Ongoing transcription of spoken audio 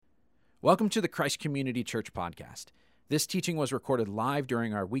Welcome to the Christ Community Church podcast. This teaching was recorded live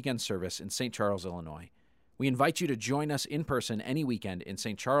during our weekend service in St. Charles, Illinois. We invite you to join us in person any weekend in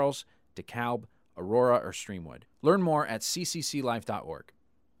St. Charles, DeKalb, Aurora, or Streamwood. Learn more at ccclife.org.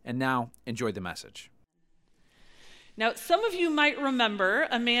 And now, enjoy the message. Now, some of you might remember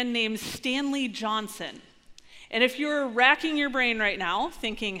a man named Stanley Johnson. And if you're racking your brain right now,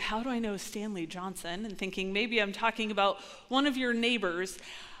 thinking, how do I know Stanley Johnson? And thinking maybe I'm talking about one of your neighbors,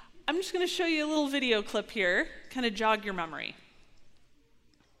 I'm just going to show you a little video clip here, kind of jog your memory.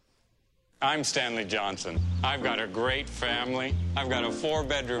 I'm Stanley Johnson. I've got a great family. I've got a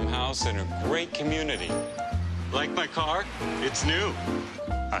 4-bedroom house in a great community. Like my car? It's new.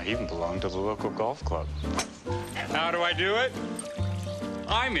 I even belong to the local golf club. How do I do it?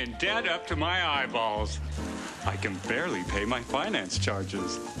 I'm in debt up to my eyeballs. I can barely pay my finance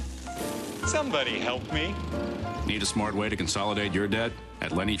charges. Somebody help me. Need a smart way to consolidate your debt? At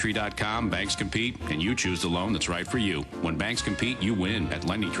LendingTree.com, banks compete, and you choose the loan that's right for you. When banks compete, you win at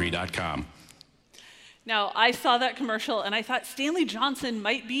LendingTree.com. Now, I saw that commercial, and I thought Stanley Johnson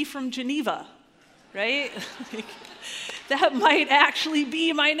might be from Geneva, right? That might actually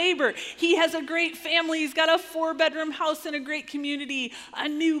be my neighbor. He has a great family. He's got a 4-bedroom house in a great community, a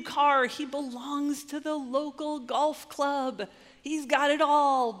new car. He belongs to the local golf club. He's got it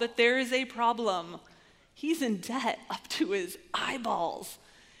all, but there is a problem. He's in debt up to his eyeballs.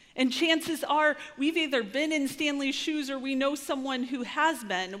 And chances are we've either been in Stanley's shoes or we know someone who has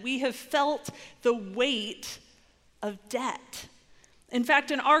been. We have felt the weight of debt. In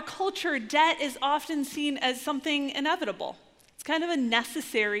fact, in our culture, debt is often seen as something inevitable. It's kind of a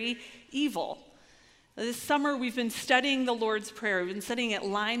necessary evil. This summer, we've been studying the Lord's Prayer. We've been studying it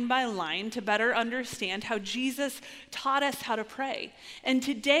line by line to better understand how Jesus taught us how to pray. And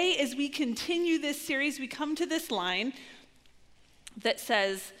today, as we continue this series, we come to this line that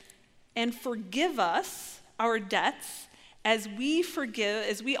says, "And forgive us our debts as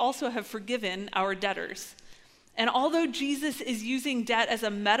we also have forgiven our debtors." And although Jesus is using debt as a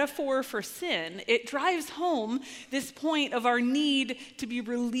metaphor for sin, it drives home this point of our need to be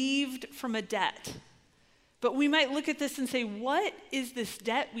relieved from a debt. But we might look at this and say, what is this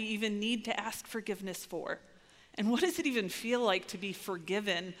debt we even need to ask forgiveness for? And what does it even feel like to be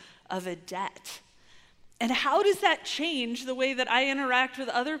forgiven of a debt? And how does that change the way that I interact with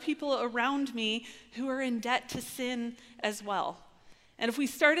other people around me who are in debt to sin as well? And if we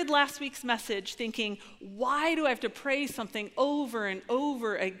started last week's message thinking, why do I have to pray something over and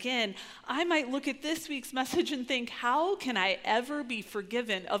over again? I might look at this week's message and think, how can I ever be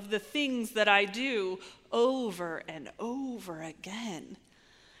forgiven of the things that I do over and over again?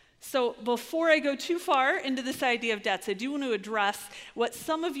 So before I go too far into this idea of debts, I do want to address what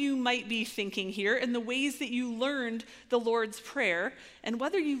some of you might be thinking here and the ways that you learned the Lord's Prayer and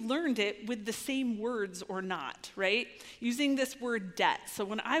whether you learned it with the same words or not, right? Using this word debt. So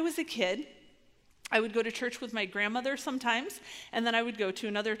when I was a kid, I would go to church with my grandmother sometimes, and then I would go to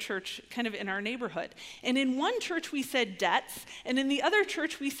another church kind of in our neighborhood. And in one church we said debts, and in the other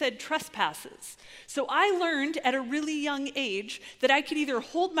church we said trespasses. So I learned at a really young age that I could either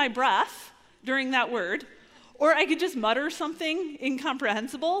hold my breath during that word, or I could just mutter something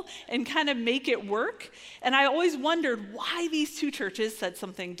incomprehensible and kind of make it work. And I always wondered why these two churches said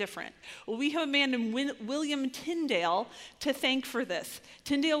something different. Well, we have a man named William Tyndale to thank for this.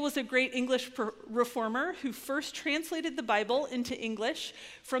 Tyndale was a great English reformer who first translated the Bible into English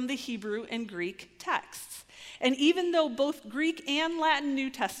from the Hebrew and Greek texts. And even though both Greek and Latin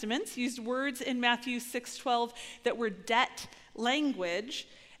New Testaments used words in Matthew 6:12 that were debt language,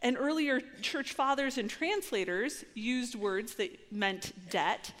 and earlier church fathers and translators used words that meant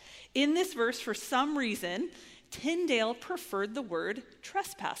debt, in this verse, for some reason, Tyndale preferred the word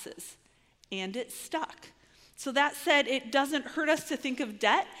trespasses, and it stuck. So that said, it doesn't hurt us to think of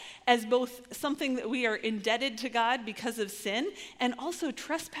debt as both something that we are indebted to God because of sin, and also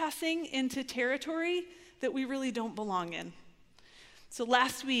trespassing into territory that we really don't belong in. So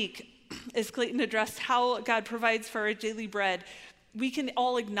last week, as Clayton addressed how God provides for our daily bread, we can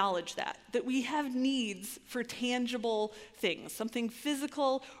all acknowledge that we have needs for tangible things, something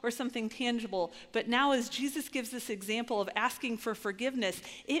physical or something tangible. But now as Jesus gives this example of asking for forgiveness,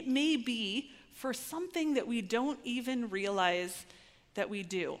 it may be for something that we don't even realize that we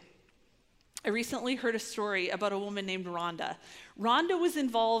do. I recently heard a story about a woman named Rhonda. Rhonda was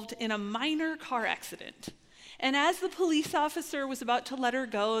involved in a minor car accident. And as the police officer was about to let her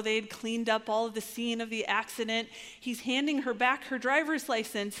go, they had cleaned up all of the scene of the accident. He's handing her back her driver's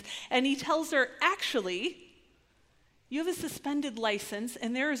license, and he tells her, actually, you have a suspended license,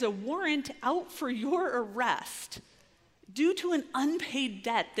 and there is a warrant out for your arrest due to an unpaid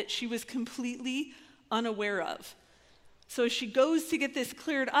debt that she was completely unaware of. So as she goes to get this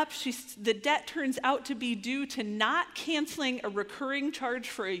cleared up, the debt turns out to be due to not canceling a recurring charge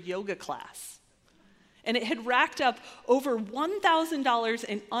for a yoga class. And it had racked up over $1,000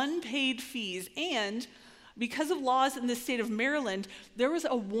 in unpaid fees. And because of laws in the state of Maryland, there was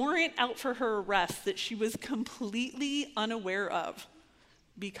a warrant out for her arrest that she was completely unaware of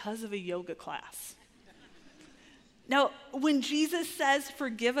because of a yoga class. Now, when Jesus says,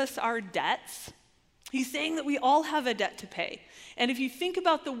 "Forgive us our debts," he's saying that we all have a debt to pay. And if you think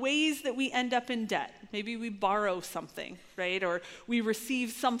about the ways that we end up in debt, maybe we borrow something, right? Or we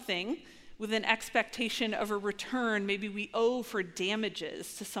receive something with an expectation of a return. Maybe we owe for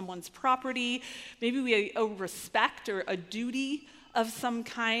damages to someone's property. Maybe we owe respect or a duty of some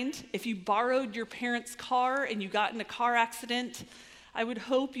kind. If you borrowed your parents' car and you got in a car accident, I would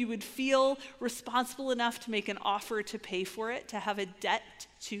hope you would feel responsible enough to make an offer to pay for it, to have a debt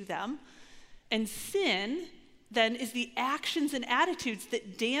to them. And sin, then, is the actions and attitudes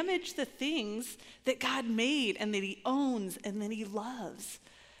that damage the things that God made and that he owns and that he loves.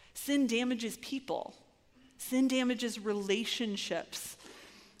 Sin damages people. Sin damages relationships.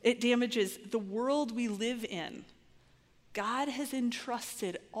 It damages the world we live in. God has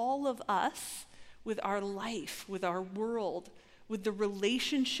entrusted all of us with our life, with our world, with the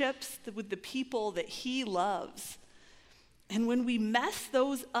relationships, with the people that he loves. And when we mess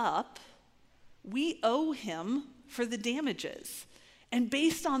those up, we owe him for the damages. And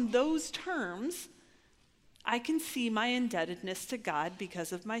based on those terms, I can see my indebtedness to God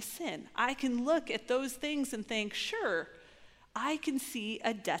because of my sin. I can look at those things and think, sure, I can see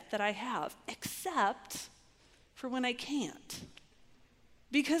a debt that I have, except for when I can't.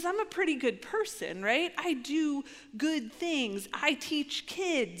 Because I'm a pretty good person, right? I do good things. I teach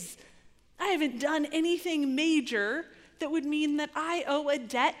kids. I haven't done anything major that would mean that I owe a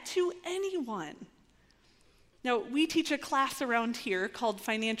debt to anyone. Now, we teach a class around here called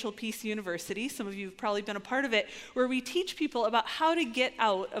Financial Peace University. Some of you have probably been a part of it, where we teach people about how to get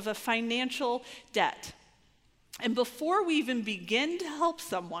out of a financial debt. And before we even begin to help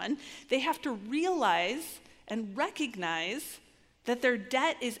someone, they have to realize and recognize that their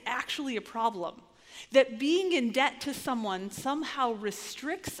debt is actually a problem. That being in debt to someone somehow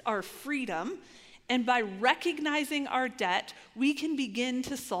restricts our freedom, and by recognizing our debt, we can begin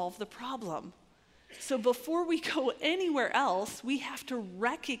to solve the problem. So before we go anywhere else, we have to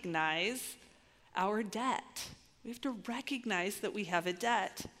recognize our debt. We have to recognize that we have a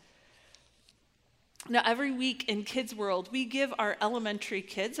debt. Now, every week in Kids World, we give our elementary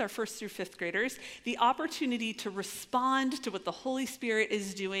kids, our 1st through 5th graders, the opportunity to respond to what the Holy Spirit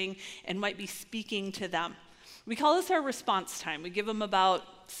is doing and might be speaking to them. We call this our response time. We give them about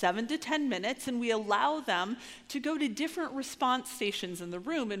 7 to 10 minutes, and we allow them to go to different response stations in the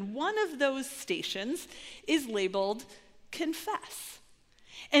room. And one of those stations is labeled Confess.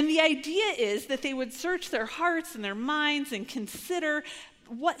 And the idea is that they would search their hearts and their minds and consider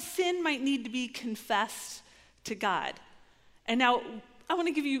what sin might need to be confessed to God. And now, I want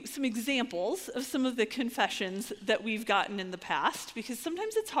to give you some examples of some of the confessions that we've gotten in the past, because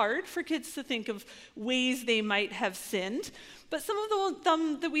sometimes it's hard for kids to think of ways they might have sinned. But some of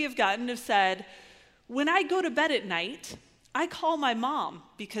them that we have gotten have said, when I go to bed at night, I call my mom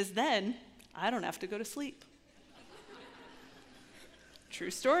because then I don't have to go to sleep.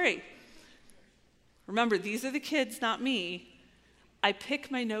 True story. Remember, these are the kids, not me. I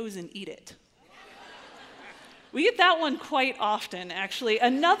pick my nose and eat it. We get that one quite often, actually.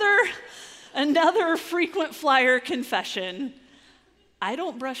 Another frequent flyer confession. I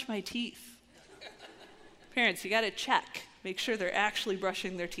don't brush my teeth. Parents, you got to check. Make sure they're actually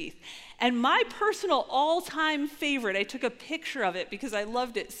brushing their teeth. And my personal all-time favorite, I took a picture of it because I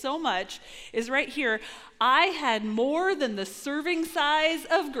loved it so much, is right here. I had more than the serving size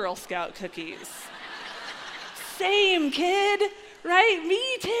of Girl Scout cookies. Same, kid, right?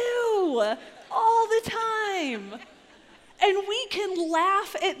 Me too. All the time. And we can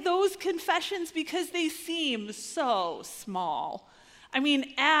laugh at those confessions because they seem so small. I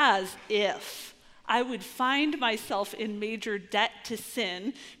mean, as if I would find myself in major debt to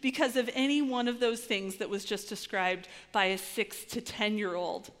sin because of any one of those things that was just described by a 6 to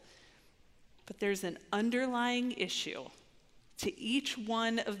 10-year-old. But there's an underlying issue to each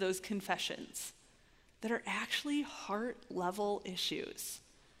one of those confessions that are actually heart-level issues.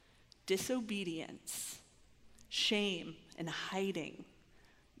 Disobedience, shame and hiding,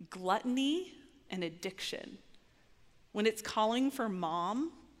 gluttony and addiction. When it's calling for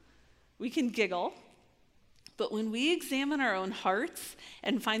mom, we can giggle, but when we examine our own hearts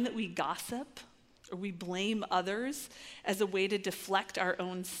and find that we gossip, or we blame others as a way to deflect our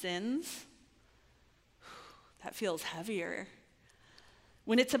own sins, that feels heavier.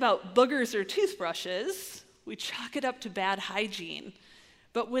 When it's about boogers or toothbrushes, we chalk it up to bad hygiene.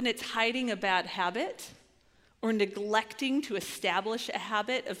 But when it's hiding a bad habit or neglecting to establish a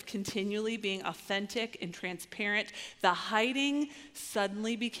habit of continually being authentic and transparent, the hiding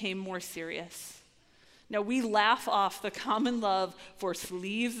suddenly became more serious. Now, we laugh off the common love for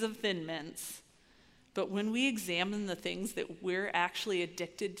sleeves of Thin Mints, but when we examine the things that we're actually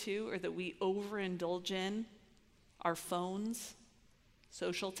addicted to or that we overindulge in, our phones,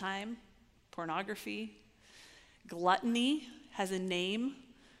 social time, pornography, gluttony has a name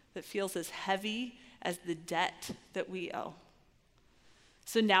that feels as heavy as the debt that we owe.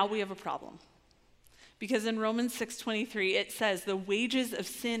 So now we have a problem. Because in Romans 6:23, it says the wages of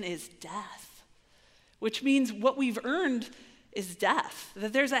sin is death, which means what we've earned is death,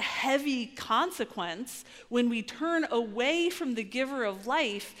 that there's a heavy consequence when we turn away from the giver of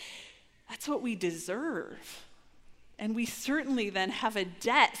life. That's what we deserve. And we certainly then have a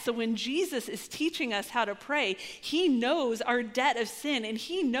debt. So when Jesus is teaching us how to pray, he knows our debt of sin, and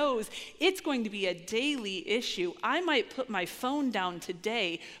he knows it's going to be a daily issue. I might put my phone down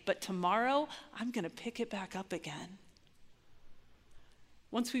today, but tomorrow I'm going to pick it back up again.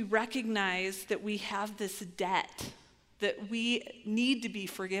 Once we recognize that we have this debt that we need to be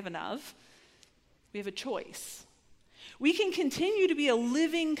forgiven of, we have a choice. We can continue to be a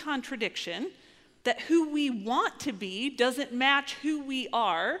living contradiction, that who we want to be doesn't match who we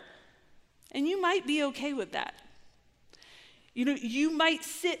are, and you might be okay with that. You might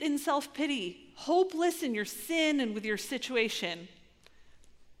sit in self-pity, hopeless in your sin and with your situation.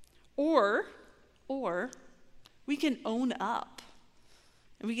 Or we can own up,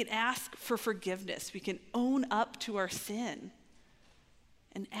 and we can ask for forgiveness. We can own up to our sin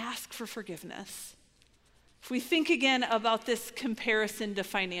and ask for forgiveness. If we think again about this comparison to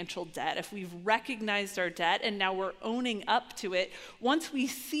financial debt, if we've recognized our debt and now we're owning up to it, once we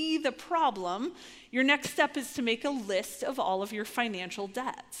see the problem, your next step is to make a list of all of your financial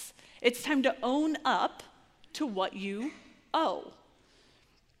debts. It's time to own up to what you owe.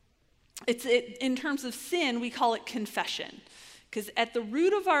 In terms of sin, we call it confession, because at the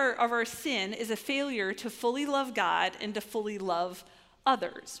root of our sin is a failure to fully love God and to fully love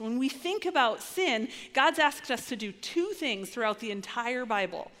others. When we think about sin, God's asked us to do two things throughout the entire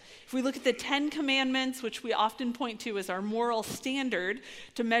Bible. If we look at the 10 Commandments, which we often point to as our moral standard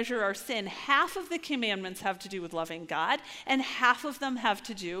to measure our sin, half of the commandments have to do with loving God, and half of them have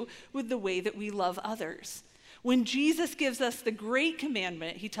to do with the way that we love others. When Jesus gives us the great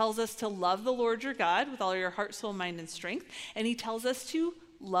commandment, he tells us to love the Lord your God with all your heart, soul, mind, and strength, and he tells us to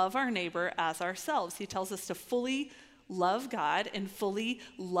love our neighbor as ourselves. He tells us to fully love God and fully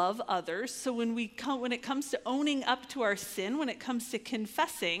love others. So when it comes to owning up to our sin, when it comes to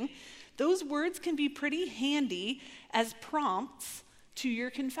confessing, those words can be pretty handy as prompts to your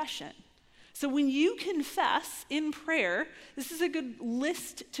confession. So when you confess in prayer, this is a good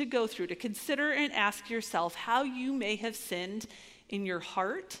list to go through, to consider and ask yourself how you may have sinned in your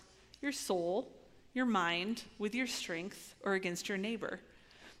heart, your soul, your mind, with your strength, or against your neighbor.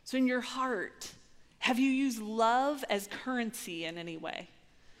 So in your heart, have you used love as currency in any way?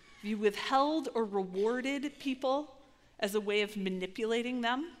 Have you withheld or rewarded people as a way of manipulating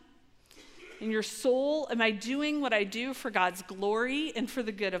them? In your soul, am I doing what I do for God's glory and for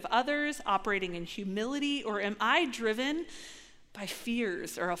the good of others, operating in humility, or am I driven by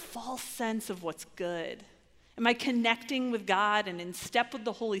fears or a false sense of what's good? Am I connecting with God and in step with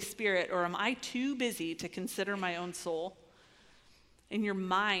the Holy Spirit, or am I too busy to consider my own soul? In your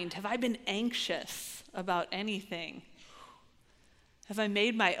mind, have I been anxious about anything? Have I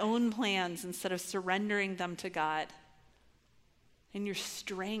made my own plans instead of surrendering them to God? In your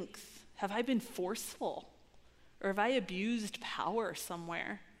strength, have I been forceful? Or have I abused power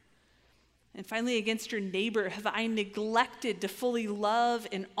somewhere? And finally, against your neighbor, have I neglected to fully love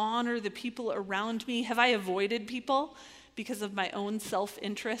and honor the people around me? Have I avoided people because of my own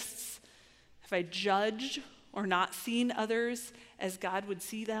self-interests? Have I judged or not seen others as God would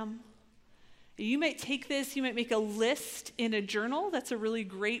see them? You might take this, you might make a list in a journal. That's a really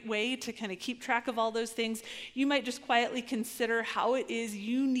great way to kind of keep track of all those things. You might just quietly consider how it is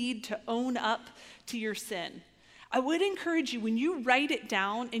you need to own up to your sin. I would encourage you, when you write it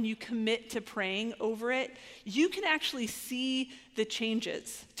down and you commit to praying over it, you can actually see the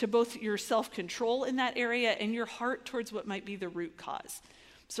changes to both your self-control in that area and your heart towards what might be the root cause.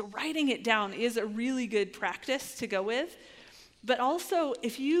 So writing it down is a really good practice to go with. But also,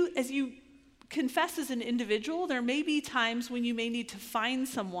 as you confess as an individual, there may be times when you may need to find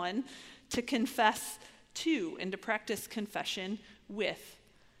someone to confess to and to practice confession with.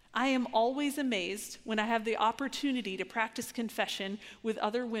 I am always amazed when I have the opportunity to practice confession with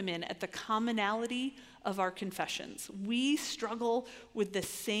other women at the commonality of our confessions. We struggle with the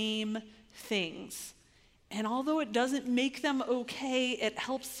same things. And although it doesn't make them okay, it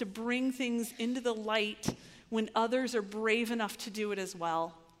helps to bring things into the light when others are brave enough to do it as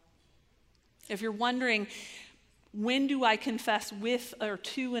well. If you're wondering, when do I confess with or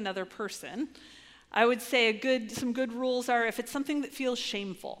to another person? I would say some good rules are if it's something that feels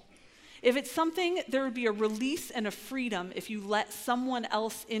shameful. If it's something, there would be a release and a freedom if you let someone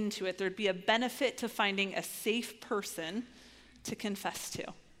else into it. There'd be a benefit to finding a safe person to confess to.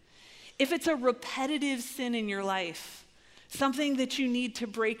 If it's a repetitive sin in your life, something that you need to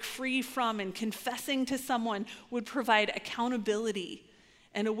break free from, and confessing to someone would provide accountability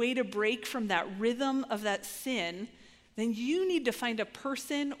and a way to break from that rhythm of that sin, then you need to find a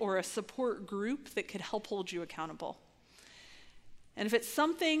person or a support group that could help hold you accountable. And if it's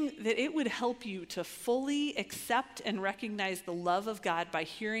something that it would help you to fully accept and recognize the love of God by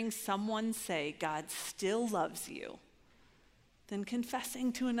hearing someone say, God still loves you, then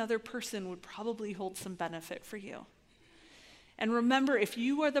confessing to another person would probably hold some benefit for you. And remember, if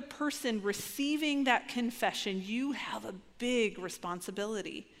you are the person receiving that confession, you have a big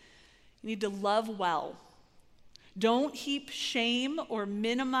responsibility. You need to love well. Don't heap shame or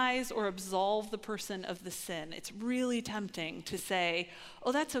minimize or absolve the person of the sin. It's really tempting to say,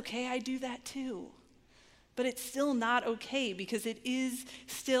 oh, that's okay, I do that too. But it's still not okay because it is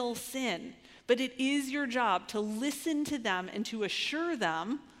still sin. But it is your job to listen to them and to assure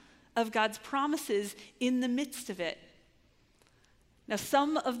them of God's promises in the midst of it. Now,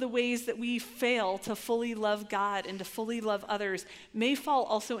 some of the ways that we fail to fully love God and to fully love others may fall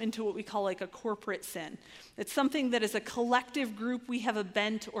also into what we call like a corporate sin. It's something that as a collective group we have a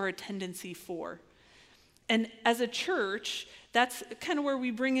bent or a tendency for. And as a church, that's kind of where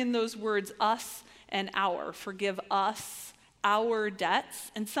we bring in those words us and our. Forgive us our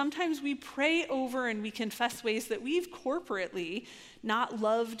debts. And sometimes we pray over and we confess ways that we've corporately not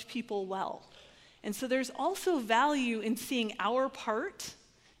loved people well. And so there's also value in seeing our part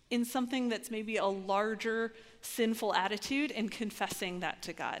in something that's maybe a larger sinful attitude and confessing that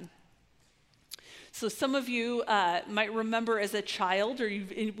to God. So some of you might remember as a child or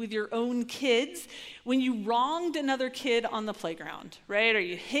with your own kids, when you wronged another kid on the playground, right? Or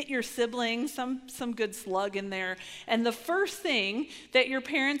you hit your sibling, some good slug in there. And the first thing that your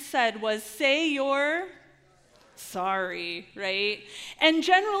parents said was, say you're sorry, right? And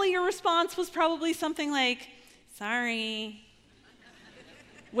generally your response was probably something like, sorry,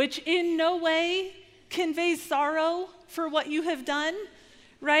 which in no way conveys sorrow for what you have done,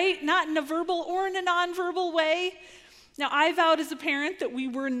 right? Not in a verbal or in a nonverbal way. Now, I vowed as a parent that we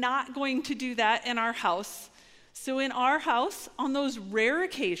were not going to do that in our house. So in our house, on those rare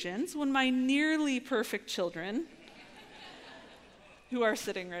occasions when my nearly perfect children, who are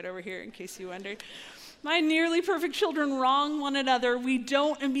sitting right over here in case you wondered, my nearly perfect children wrong one another, we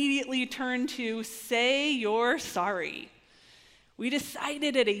don't immediately turn to say you're sorry. We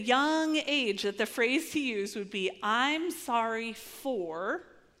decided at a young age that the phrase to use would be, I'm sorry for,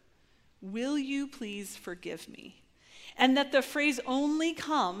 will you please forgive me? And that the phrase only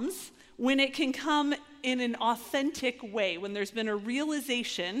comes when it can come in an authentic way, when there's been a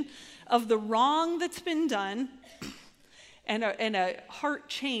realization of the wrong that's been done and a heart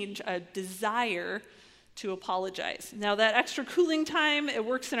change, a desire to apologize. Now that extra cooling time, it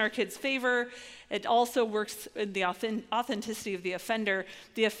works in our kids' favor. It also works in the authenticity of the offender.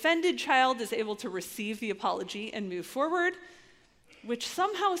 The offended child is able to receive the apology and move forward, which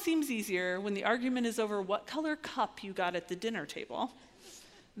somehow seems easier when the argument is over what color cup you got at the dinner table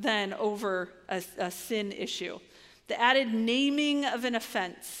than over a sin issue. The added naming of an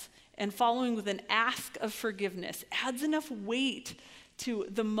offense and following with an ask of forgiveness adds enough weight to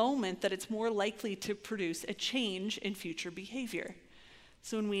the moment that it's more likely to produce a change in future behavior.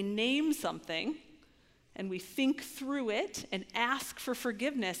 So when we name something and we think through it and ask for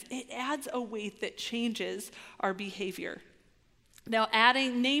forgiveness, it adds a weight that changes our behavior. Now,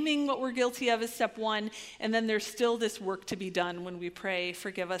 naming what we're guilty of is step one, and then there's still this work to be done when we pray,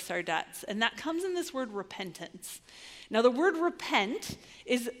 forgive us our debts. And that comes in this word repentance. Now, the word repent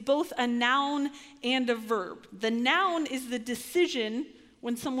is both a noun and a verb. The noun is the decision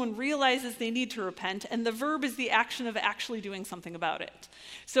when someone realizes they need to repent, and the verb is the action of actually doing something about it.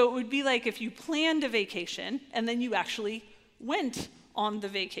 So it would be like if you planned a vacation and then you actually went on the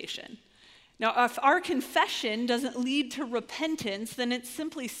vacation. Now, if our confession doesn't lead to repentance, then it's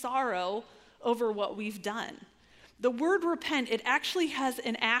simply sorrow over what we've done. The word repent, it actually has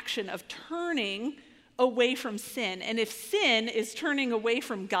an action of turning away from sin. And if sin is turning away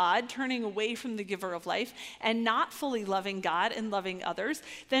from God, turning away from the giver of life, and not fully loving God and loving others,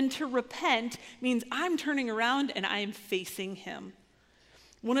 then to repent means I'm turning around and I'm facing him.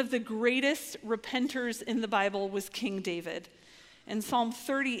 One of the greatest repenters in the Bible was King David. In Psalm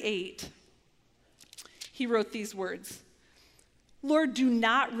 38, he wrote these words, "Lord, do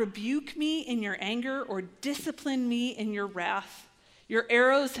not rebuke me in your anger or discipline me in your wrath. Your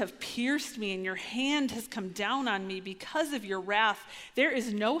arrows have pierced me and your hand has come down on me because of your wrath. There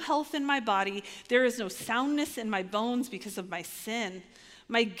is no health in my body. There is no soundness in my bones because of my sin.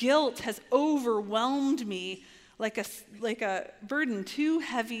 My guilt has overwhelmed me like a burden too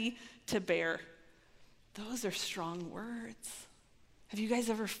heavy to bear." Those are strong words. Have you guys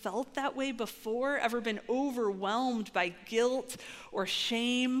ever felt that way before? Ever been overwhelmed by guilt or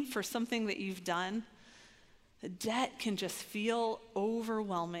shame for something that you've done? The debt can just feel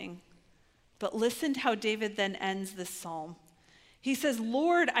overwhelming. But listen to how David then ends this psalm. He says,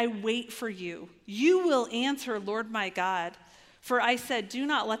 "Lord, I wait for you. You will answer, Lord my God. For I said, do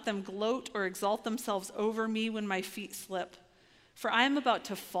not let them gloat or exalt themselves over me when my feet slip. For I am about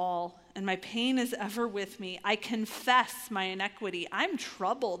to fall, and my pain is ever with me. I confess my iniquity. I'm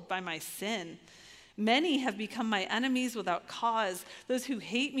troubled by my sin. Many have become my enemies without cause. Those who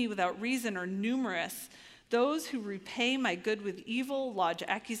hate me without reason are numerous. Those who repay my good with evil lodge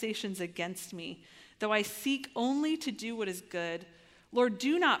accusations against me, though I seek only to do what is good. Lord,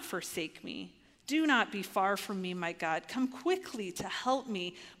 do not forsake me. Do not be far from me, my God. Come quickly to help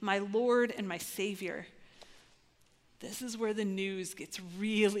me, my Lord and my Savior." This is where the news gets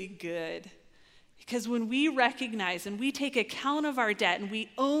really good. Because when we recognize and we take account of our debt and we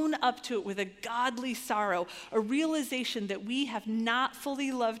own up to it with a godly sorrow, a realization that we have not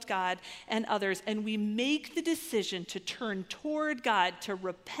fully loved God and others, and we make the decision to turn toward God, to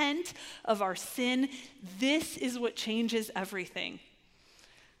repent of our sin, this is what changes everything.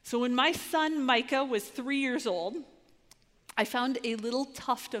 So when my son Micah was 3 years old, I found a little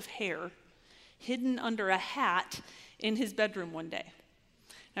tuft of hair hidden under a hat in his bedroom one day.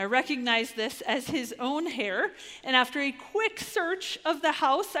 I recognized this as his own hair, and after a quick search of the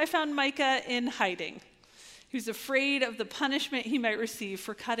house, I found Micah in hiding. He was afraid of the punishment he might receive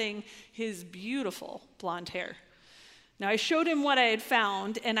for cutting his beautiful blonde hair. Now, I showed him what I had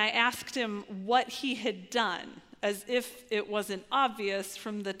found, and I asked him what he had done, as if it wasn't obvious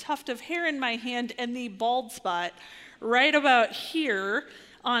from the tuft of hair in my hand and the bald spot right about here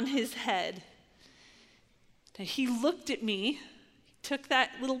on his head. Now, he looked at me, took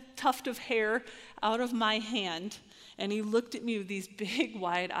that little tuft of hair out of my hand, and he looked at me with these big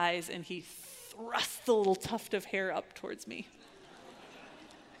wide eyes, and he thrust the little tuft of hair up towards me.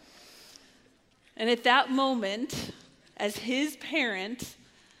 And at that moment, as his parent,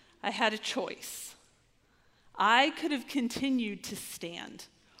 I had a choice. I could have continued to stand,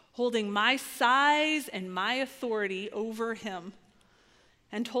 holding my size and my authority over him,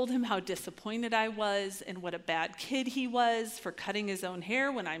 and told him how disappointed I was and what a bad kid he was for cutting his own hair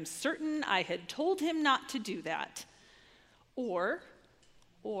when I'm certain I had told him not to do that. Or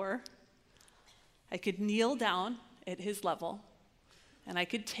I could kneel down at his level and I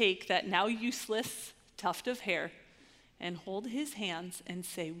could take that now useless tuft of hair and hold his hands and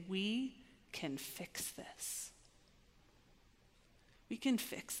say, "We can fix this. We can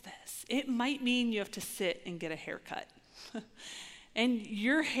fix this." It might mean you have to sit and get a haircut. And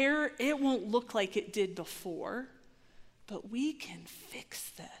your hair, it won't look like it did before, but we can fix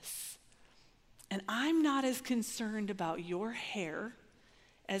this. And I'm not as concerned about your hair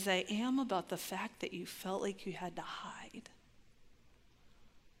as I am about the fact that you felt like you had to hide.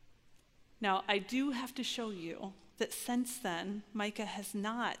 Now, I do have to show you that since then, Micah has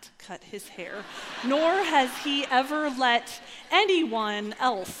not cut his hair, nor has he ever let anyone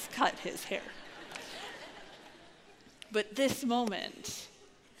else cut his hair. But this moment,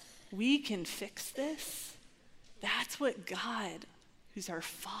 we can fix this. That's what God, who's our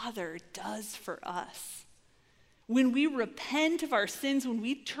Father, does for us. When we repent of our sins, when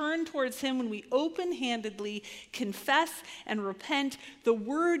we turn towards him, when we open-handedly confess and repent, the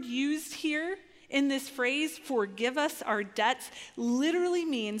word used here in this phrase, "forgive us our debts," literally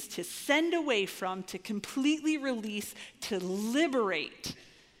means to send away from, to completely release, to liberate.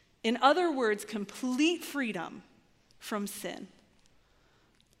 In other words, complete freedom from sin.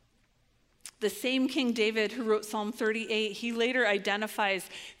 The same King David who wrote Psalm 38, he later identifies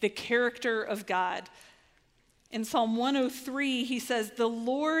the character of God. In Psalm 103, he says, "The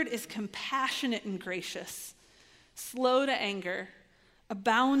Lord is compassionate and gracious, slow to anger,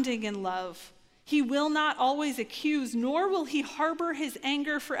 abounding in love. He will not always accuse, nor will he harbor his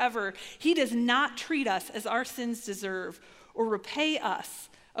anger forever. He does not treat us as our sins deserve or repay us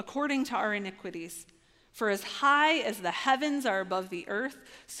according to our iniquities. For as high as the heavens are above the earth,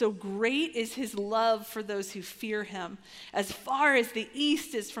 so great is his love for those who fear him. As far as the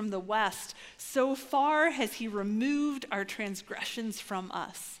east is from the west, so far has he removed our transgressions from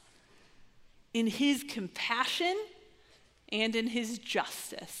us. In his compassion and in his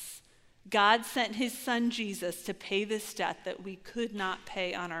justice, God sent his son Jesus to pay this debt that we could not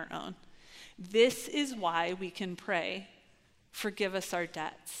pay on our own. This is why we can pray, forgive us our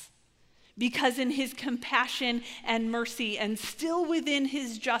debts. Because in his compassion and mercy and still within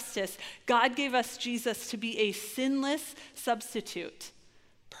his justice, God gave us Jesus to be a sinless substitute,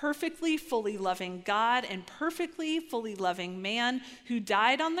 perfectly fully loving God and perfectly fully loving man who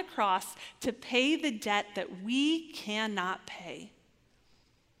died on the cross to pay the debt that we cannot pay.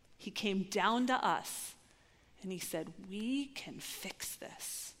 He came down to us and he said, we can fix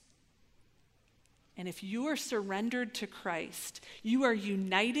this. And if you are surrendered to Christ, you are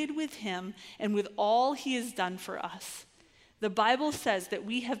united with him and with all he has done for us. The Bible says that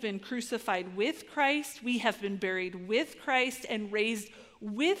we have been crucified with Christ, we have been buried with Christ, and raised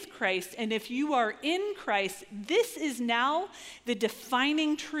with Christ. And if you are in Christ, this is now the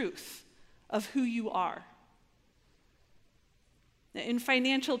defining truth of who you are. In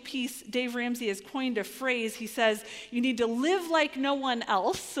Financial Peace, Dave Ramsey has coined a phrase. He says, you need to live like no one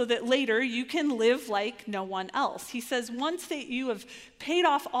else so that later you can live like no one else. He says, once that you have paid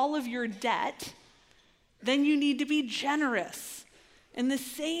off all of your debt, then you need to be generous. And the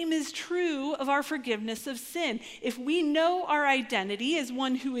same is true of our forgiveness of sin. If we know our identity as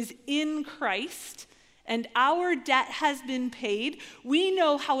one who is in Christ, and our debt has been paid, we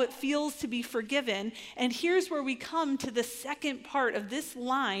know how it feels to be forgiven. And here's where we come to the second part of this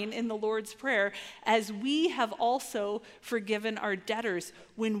line in the Lord's Prayer, as we have also forgiven our debtors.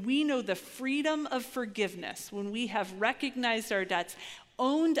 When we know the freedom of forgiveness, when we have recognized our debts,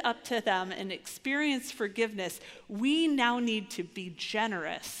 owned up to them, and experienced forgiveness, we now need to be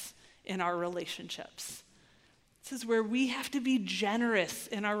generous in our relationships. This is where we have to be generous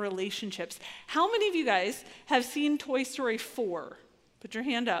in our relationships. How many of you guys have seen Toy Story 4? Put your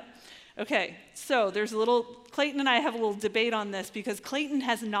hand up. Okay, so Clayton and I have a little debate on this because Clayton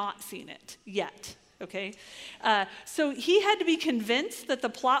has not seen it yet, okay? So he had to be convinced that the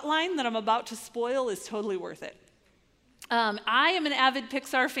plot line that I'm about to spoil is totally worth it. I am an avid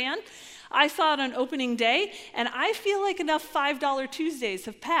Pixar fan. I saw it on opening day, and I feel like enough $5 Tuesdays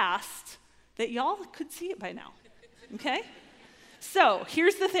have passed that y'all could see it by now. Okay? So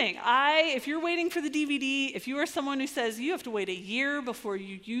here's the thing. If you're waiting for the DVD, if you are someone who says you have to wait a year before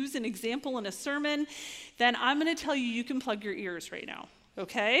you use an example in a sermon, then I'm going to tell you you can plug your ears right now.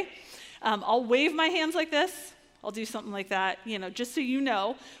 Okay? I'll wave my hands like this. I'll do something like that, just so you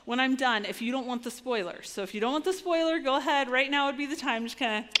know when I'm done if you don't want the spoiler. So if you don't want the spoiler, go ahead. Right now would be the time. Just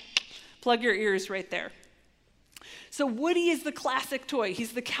kind of plug your ears right there. So Woody is the classic toy.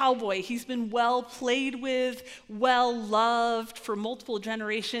 He's the cowboy. He's been well played with, well loved for multiple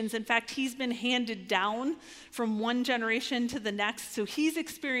generations. In fact, he's been handed down from one generation to the next. So he's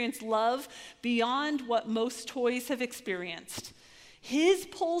experienced love beyond what most toys have experienced. His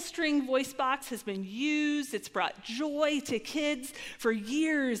pull string voice box has been used. It's brought joy to kids for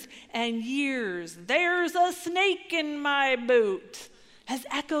years and years. There's a snake in my boot has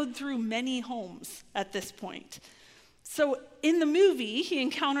echoed through many homes at this point. So in the movie, he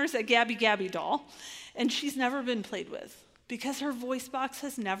encounters a Gabby Gabby doll, and she's never been played with because her voice box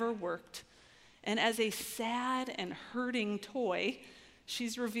has never worked. And as a sad and hurting toy,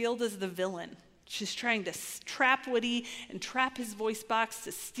 she's revealed as the villain. She's trying to trap Woody and trap his voice box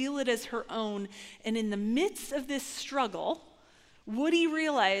to steal it as her own. And in the midst of this struggle, Woody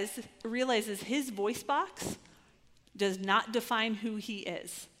realizes his voice box does not define who he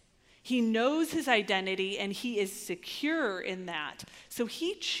is. He knows his identity and he is secure in that. So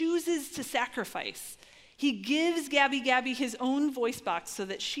he chooses to sacrifice. He gives Gabby Gabby his own voice box so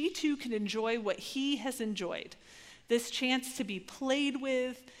that she too can enjoy what he has enjoyed. This chance to be played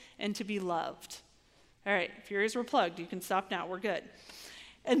with and to be loved. All right, if your ears were plugged, you can stop now. We're good.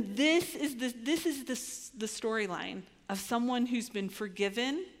 And this is the storyline of someone who's been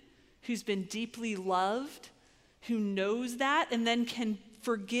forgiven, who's been deeply loved, who knows that, and then can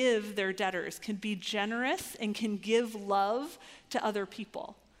forgive their debtors, can be generous, and can give love to other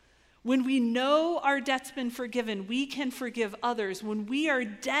people. When we know our debt's been forgiven, we can forgive others. When we are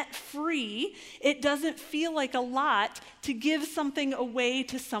debt-free, it doesn't feel like a lot to give something away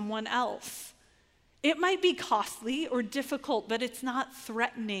to someone else. It might be costly or difficult, but it's not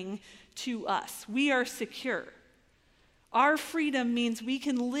threatening to us. We are secure. Our freedom means we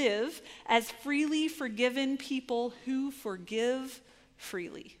can live as freely forgiven people who forgive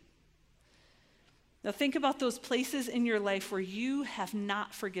freely. Now think about those places in your life where you have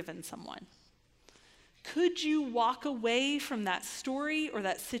not forgiven someone. Could you walk away from that story or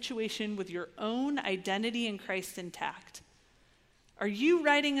that situation with your own identity in Christ intact? Are you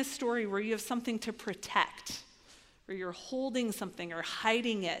writing a story where you have something to protect, or you're holding something or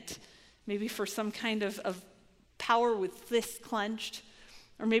hiding it, maybe for some kind of power with fists clenched?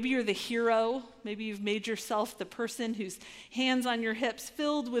 Or maybe you're the hero. Maybe you've made yourself the person whose hands on your hips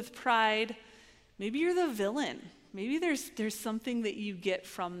filled with pride. Maybe you're the villain. Maybe there's something that you get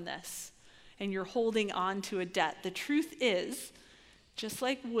from this, and you're holding on to a debt. The truth is, just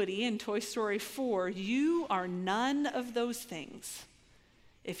like Woody in Toy Story 4, you are none of those things.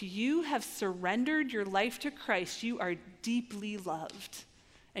 If you have surrendered your life to Christ, you are deeply loved,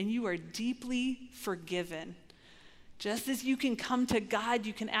 and you are deeply forgiven. Just as you can come to God,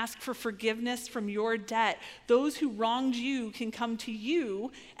 you can ask for forgiveness from your debt. Those who wronged you can come to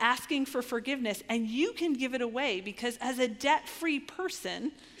you asking for forgiveness, and you can give it away, because as a debt-free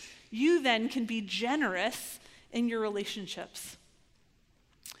person, you then can be generous in your relationships.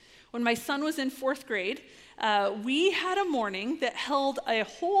 When my son was in 4th grade, we had a morning that held a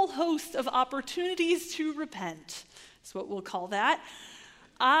whole host of opportunities to repent. That's what we'll call that.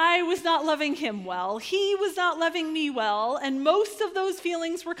 I was not loving him well. He was not loving me well. And most of those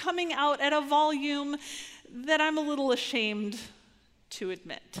feelings were coming out at a volume that I'm a little ashamed to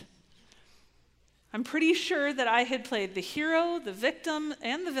admit. I'm pretty sure that I had played the hero, the victim,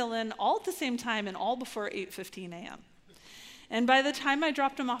 and the villain all at the same time and all before 8:15 a.m. And by the time I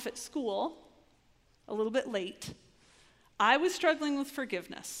dropped him off at school, a little bit late, I was struggling with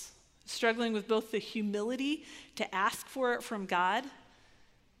forgiveness, struggling with both the humility to ask for it from God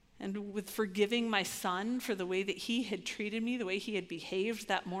and with forgiving my son for the way that he had treated me, the way he had behaved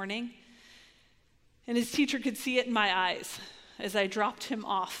that morning. And his teacher could see it in my eyes as I dropped him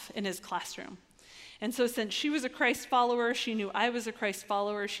off in his classroom. And so since she was a Christ follower, she knew I was a Christ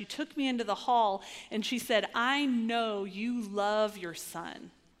follower, she took me into the hall and she said, "I know you love your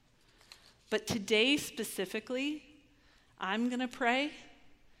son. But today specifically, I'm going to pray,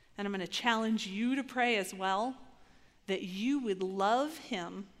 and I'm going to challenge you to pray as well, that you would love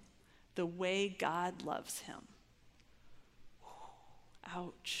him the way God loves him."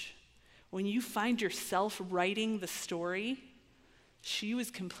 Ouch. When you find yourself writing the story, she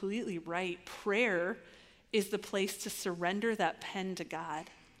was completely right. Prayer is the place to surrender that pen to God.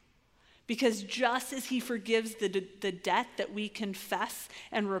 Because just as he forgives the debt that we confess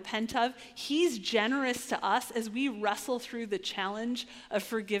and repent of, he's generous to us as we wrestle through the challenge of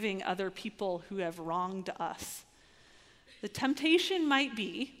forgiving other people who have wronged us. The temptation might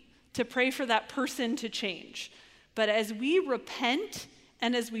be to pray for that person to change. But as we repent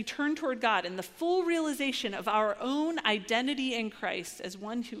and as we turn toward God in the full realization of our own identity in Christ as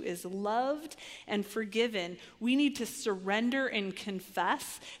one who is loved and forgiven, we need to surrender and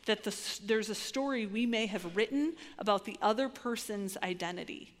confess that there's a story we may have written about the other person's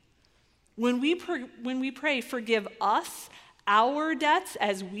identity. When we pray, "Forgive us our debts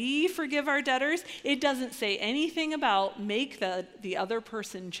as we forgive our debtors," it doesn't say anything about make the other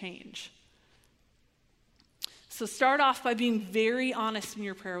person change. So start off by being very honest in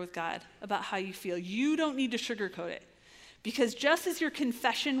your prayer with God about how you feel. You don't need to sugarcoat it, because just as your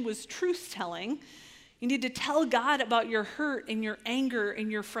confession was truth-telling, you need to tell God about your hurt and your anger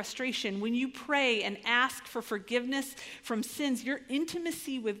and your frustration. When you pray and ask for forgiveness from sins, your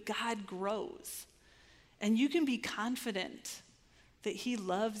intimacy with God grows, and you can be confident that he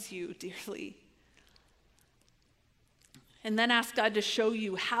loves you dearly. And then ask God to show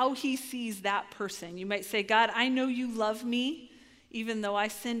you how he sees that person. You might say, "God, I know you love me even though I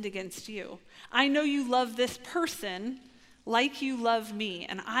sinned against you. I know you love this person like you love me,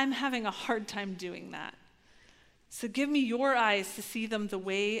 and I'm having a hard time doing that. So give me your eyes to see them the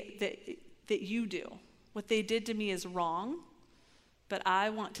way that you do. What they did to me is wrong, but I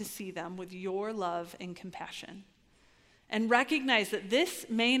want to see them with your love and compassion." And recognize that this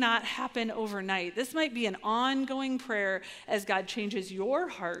may not happen overnight. This might be an ongoing prayer as God changes your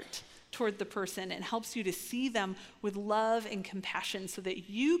heart toward the person and helps you to see them with love and compassion so that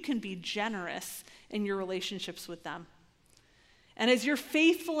you can be generous in your relationships with them. And as you're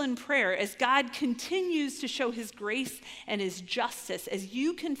faithful in prayer, as God continues to show his grace and his justice, as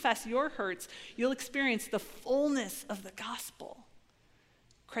you confess your hurts, you'll experience the fullness of the gospel.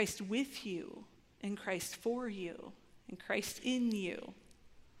 Christ with you and Christ for you. And Christ in you.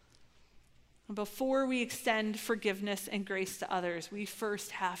 Before we extend forgiveness and grace to others, we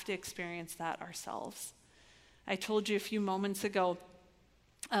first have to experience that ourselves. I told you a few moments ago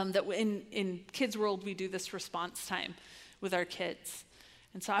that in Kids World, we do this response time with our kids.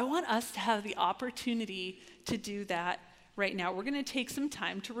 And so I want us to have the opportunity to do that right now. We're going to take some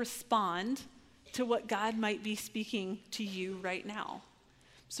time to respond to what God might be speaking to you right now.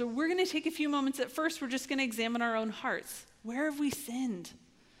 So we're going to take a few moments. At first, we're just going to examine our own hearts. Where have we sinned?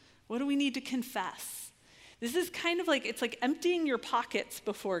 What do we need to confess? This is kind of like, it's like emptying your pockets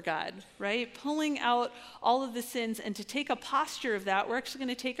before God, right? Pulling out all of the sins. And to take a posture of that, we're actually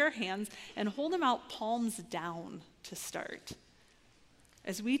going to take our hands and hold them out palms down to start,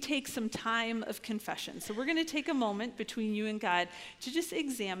 as we take some time of confession. So we're going to take a moment between you and God to just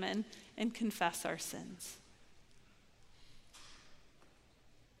examine and confess our sins.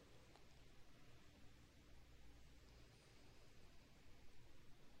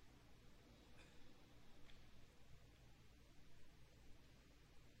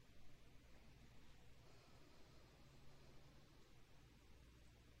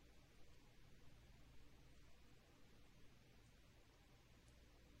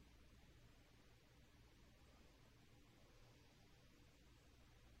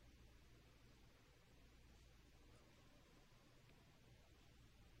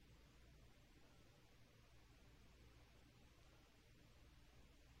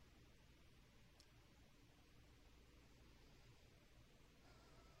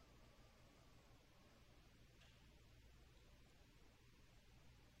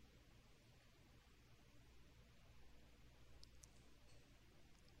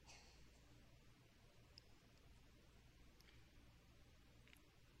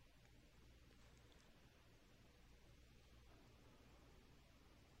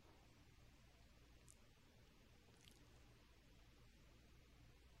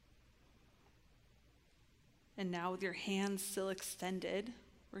 And now with your hands still extended,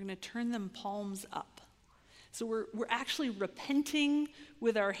 we're going to turn them palms up. So we're actually repenting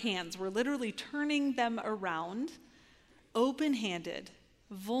with our hands. We're literally turning them around, open-handed,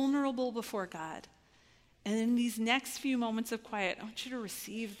 vulnerable before God. And in these next few moments of quiet, I want you to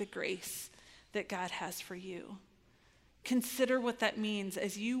receive the grace that God has for you. Consider what that means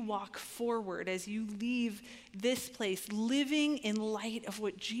as you walk forward, as you leave this place, living in light of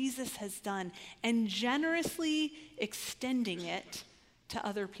what Jesus has done and generously extending it to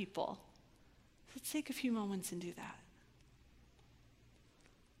other people. Let's take a few moments and do that.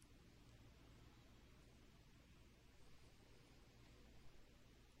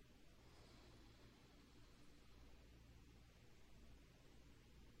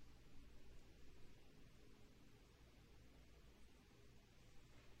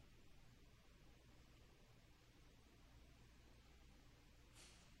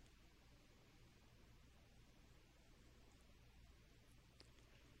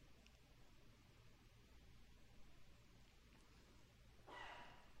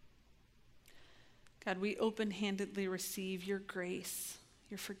 God, we open-handedly receive your grace,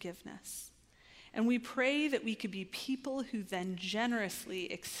 your forgiveness. And we pray that we could be people who then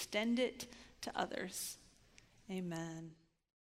generously extend it to others. Amen.